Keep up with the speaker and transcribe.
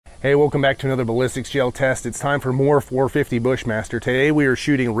Hey, welcome back to another ballistics gel test. It's time for more 450 Bushmaster. Today we are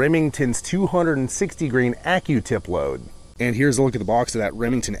shooting Remington's 260 grain AccuTip load. And here's a look at the box of that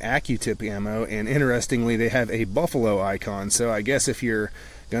Remington AccuTip ammo, and interestingly they have a buffalo icon, so I guess if you're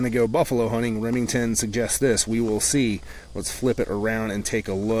gonna go buffalo hunting, Remington suggests this. We will see. Let's flip it around and take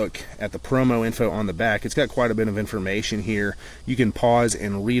a look at the promo info on the back. It's got quite a bit of information here. You can pause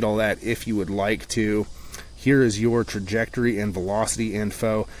and read all that if you would like to. Here is your trajectory and velocity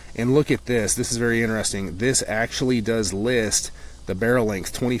info, and look at this. This is very interesting. This actually does list the barrel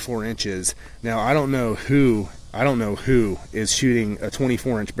length, 24 inches. Now I don't know who is shooting a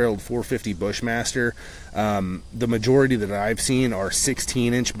 24-inch barreled 450 Bushmaster. The majority that I've seen are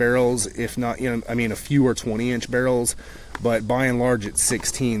 16-inch barrels, if not, a few are 20-inch barrels, but by and large it's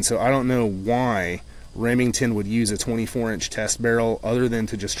 16. So I don't know why Remington would use a 24-inch test barrel other than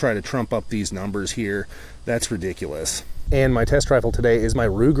to just try to trump up these numbers here. That's ridiculous. And my test rifle today is my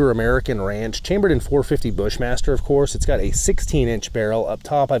Ruger American Ranch, chambered in 450 Bushmaster, of course. It's got a 16-inch barrel. Up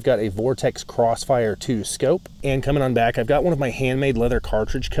top, I've got a Vortex Crossfire 2 scope. And coming on back, I've got one of my handmade leather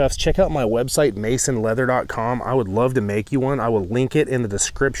cartridge cuffs. Check out my website, masonleather.com. I would love to make you one. I will link it in the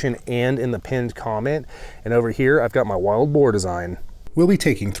description and in the pinned comment. And over here, I've got my wild boar design. We'll be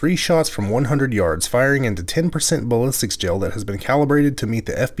taking 3 shots from 100 yards, firing into 10% ballistics gel that has been calibrated to meet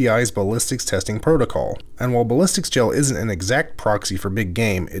the FBI's ballistics testing protocol. And while ballistics gel isn't an exact proxy for big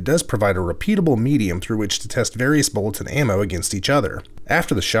game, it does provide a repeatable medium through which to test various bullets and ammo against each other.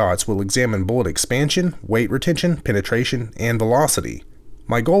 After the shots, we'll examine bullet expansion, weight retention, penetration, and velocity.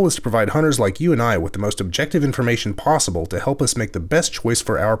 My goal is to provide hunters like you and I with the most objective information possible to help us make the best choice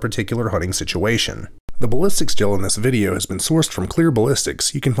for our particular hunting situation. The ballistics gel in this video has been sourced from Clear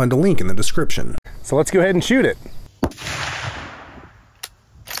Ballistics. You can find a link in the description. So let's go ahead and shoot it.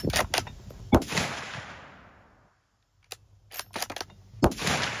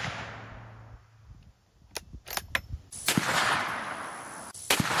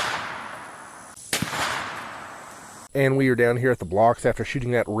 And we are down here at the blocks after shooting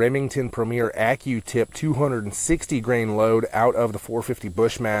that Remington Premier AccuTip 260 grain load out of the 450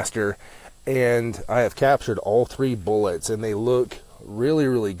 Bushmaster. And I have captured all 3 bullets, and they look really,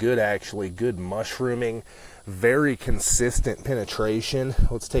 really good actually. Good mushrooming, very consistent penetration.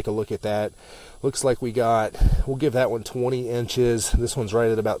 Let's take a look at that. Looks like we'll give that one 20 inches. This one's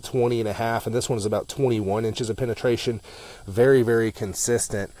right at about 20.5, and this one is about 21 inches of penetration. Very, very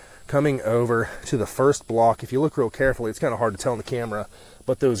consistent. Coming over to the first block, if you look real carefully, it's kind of hard to tell on the camera,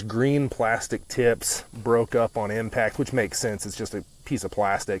 but those green plastic tips broke up on impact, which makes sense. It's just a piece of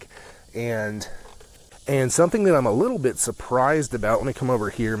plastic. And something that I'm a little bit surprised about, let me come over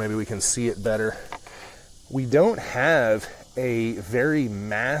here, maybe we can see it better. We don't have a very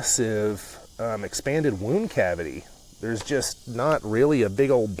massive expanded wound cavity. There's just not really a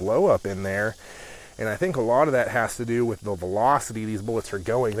big old blow up in there. And I think a lot of that has to do with the velocity these bullets are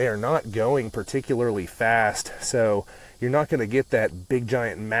going. They are not going particularly fast, so you're not going to get that big,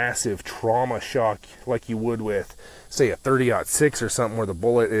 giant, massive trauma shock like you would with, say, a 30-06 or something where the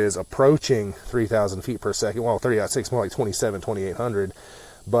bullet is approaching 3,000 feet per second. Well, 30-06 more like 2,800.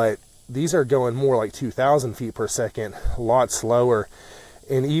 But these are going more like 2,000 feet per second, a lot slower.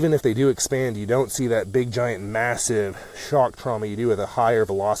 And even if they do expand, you don't see that big, giant, massive shock trauma you do with a higher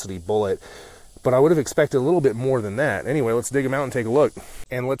velocity bullet. But I would have expected a little bit more than that. Anyway, let's dig them out and take a look.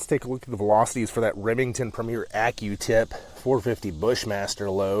 And let's take a look at the velocities for that Remington Premier AccuTip 450 Bushmaster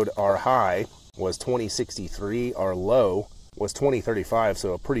load. Our high was 2063, our low was 2035,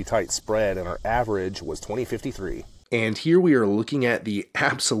 so a pretty tight spread, and our average was 2053. And here we are looking at the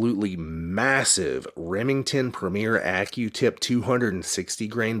absolutely massive Remington Premier AccuTip 260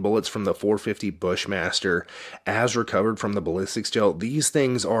 grain bullets from the 450 Bushmaster as recovered from the ballistics gel. These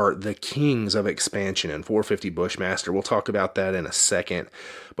things are the kings of expansion in 450 Bushmaster. We'll talk about that in a second.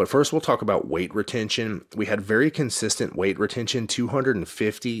 But first we'll talk about weight retention. We had very consistent weight retention,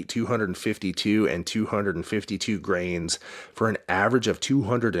 250, 252, and 252 grains for an average of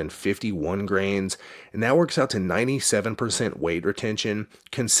 251 grains. And that works out to 97% weight retention.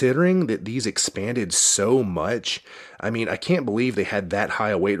 Considering that these expanded so much, I mean, I can't believe they had that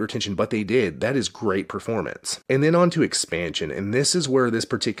high a weight retention, but they did. That is great performance. And then on to expansion. And this is where this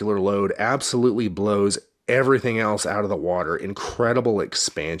particular load absolutely blows everything else out of the water. Incredible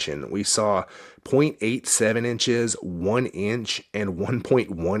expansion. We saw 0.87 inches, 1 inch, and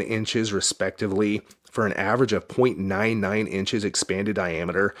 1.1 inches respectively for an average of 0.99 inches expanded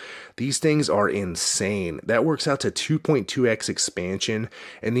diameter. These things are insane. That works out to 2.2x expansion,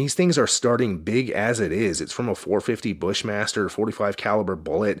 and these things are starting big as it is. It's from a 450 Bushmaster 45 caliber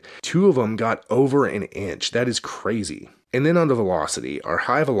bullet. 2 of them got over an inch. That is crazy. And then on to velocity. Our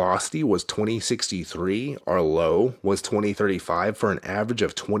high velocity was 2063, our low was 2035 for an average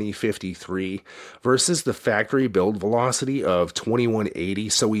of 2053 versus the factory build velocity of 2180.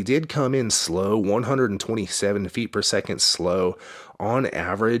 So we did come in slow, 127 feet per second slow on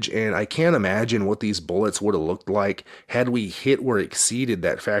average, and I can't imagine what these bullets would have looked like had we hit or exceeded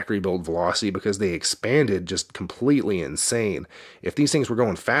that factory build velocity, because they expanded just completely insane. If these things were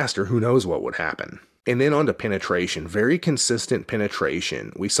going faster, who knows what would happen. And then on to penetration. Very consistent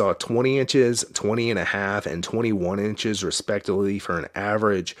penetration. We saw 20 inches, 20.5, and 21 inches respectively for an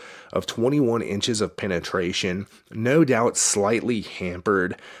average of 21 inches of penetration. No doubt slightly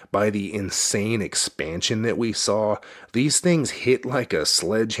hampered by the insane expansion that we saw. These things hit like a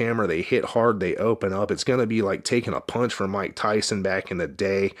sledgehammer. They hit hard, they open up. It's going to be like taking a punch from Mike Tyson back in the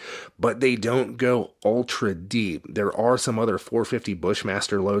day, but they don't go ultra deep. There are some other 450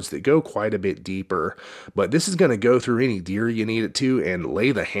 Bushmaster loads that go quite a bit deeper, but this is going to go through any deer you need it to and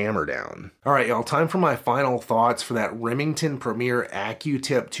lay the hammer down. All right, y'all, time for my final thoughts for that Remington Premier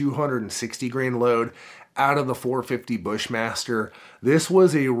AccuTip 260 grain load out of the 450 Bushmaster. This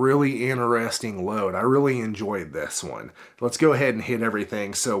was a really interesting load. I really enjoyed this one. Let's go ahead and hit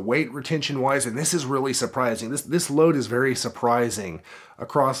everything. So weight retention wise, and this is really surprising. This load is very surprising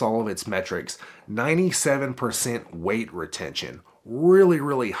across all of its metrics. 97% weight retention.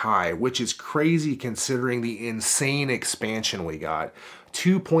 Really high, which is crazy considering the insane expansion we got.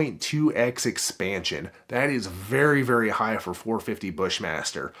 2.2x expansion. That is very high for 450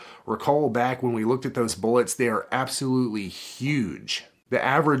 Bushmaster. Recall back when we looked at those bullets, they are absolutely huge. The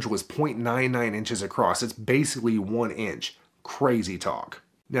average was 0.99 inches across. It's basically 1 inch. Crazy talk.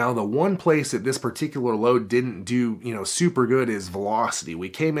 Now, the one place that this particular load didn't do, super good is velocity. We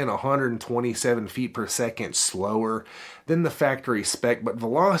came in 127 feet per second slower than the factory spec, but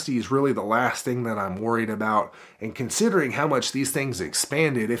velocity is really the last thing that I'm worried about. And considering how much these things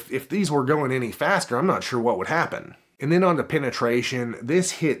expanded, if these were going any faster, I'm not sure what would happen. And then on to penetration,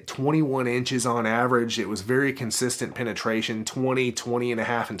 this hit 21 inches on average. It was very consistent penetration, 20,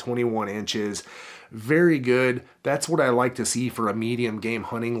 20.5, and 21 inches. Very good. That's what I like to see for a medium game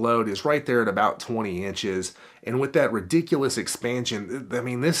hunting load, is right there at about 20 inches. And with that ridiculous expansion, I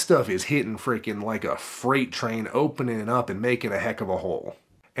mean, this stuff is hitting freaking like a freight train, opening it up and making a heck of a hole.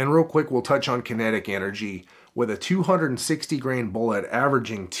 And real quick, we'll touch on kinetic energy. With a 260 grain bullet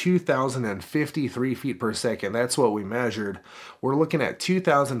averaging 2,053 feet per second, that's what we measured, we're looking at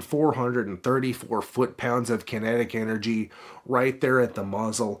 2,434 foot-pounds of kinetic energy right there at the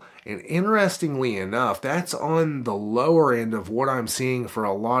muzzle. And interestingly enough, that's on the lower end of what I'm seeing for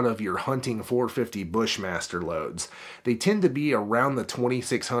a lot of your hunting 450 Bushmaster loads. They tend to be around the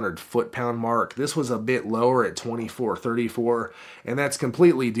 2,600 foot-pound mark. This was a bit lower at 2,434, and that's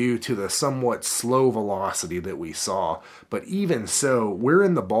completely due to the somewhat slow velocity that we saw. But even so, we're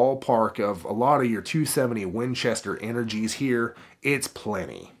in the ballpark of a lot of your 270 Winchester energies here. It's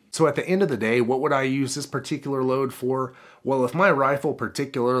plenty. So at the end of the day, what would I use this particular load for? Well, if my rifle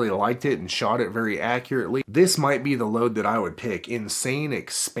particularly liked it and shot it very accurately, this might be the load that I would pick. Insane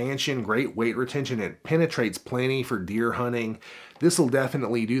expansion, great weight retention, it penetrates plenty for deer hunting. This will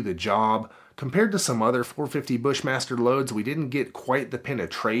definitely do the job. Compared to some other 450 Bushmaster loads, we didn't get quite the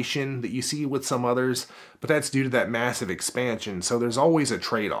penetration that you see with some others, but that's due to that massive expansion, so there's always a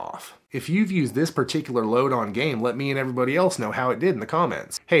trade-off. If you've used this particular load on game, let me and everybody else know how it did in the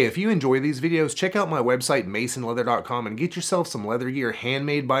comments. Hey, if you enjoy these videos, check out my website masonleather.com and get yourself some leather gear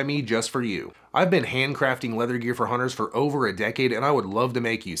handmade by me just for you. I've been handcrafting leather gear for hunters for over a decade, and I would love to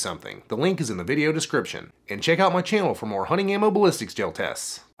make you something. The link is in the video description. And check out my channel for more hunting ammo ballistics gel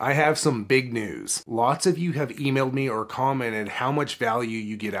tests. I have some big news. Lots of you have emailed me or commented how much value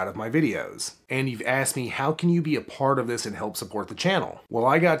you get out of my videos. And you've asked me, how can you be a part of this and help support the channel? Well,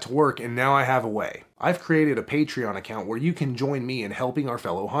 I got to work and now I have a way. I've created a Patreon account where you can join me in helping our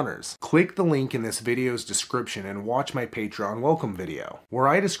fellow hunters. Click the link in this video's description and watch my Patreon welcome video, where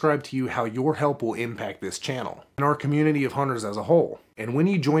I describe to you how your help will impact this channel and our community of hunters as a whole. And when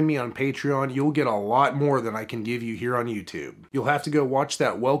you join me on Patreon, you'll get a lot more than I can give you here on YouTube. You'll have to go watch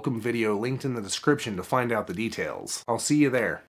that welcome video linked in the description to find out the details. I'll see you there.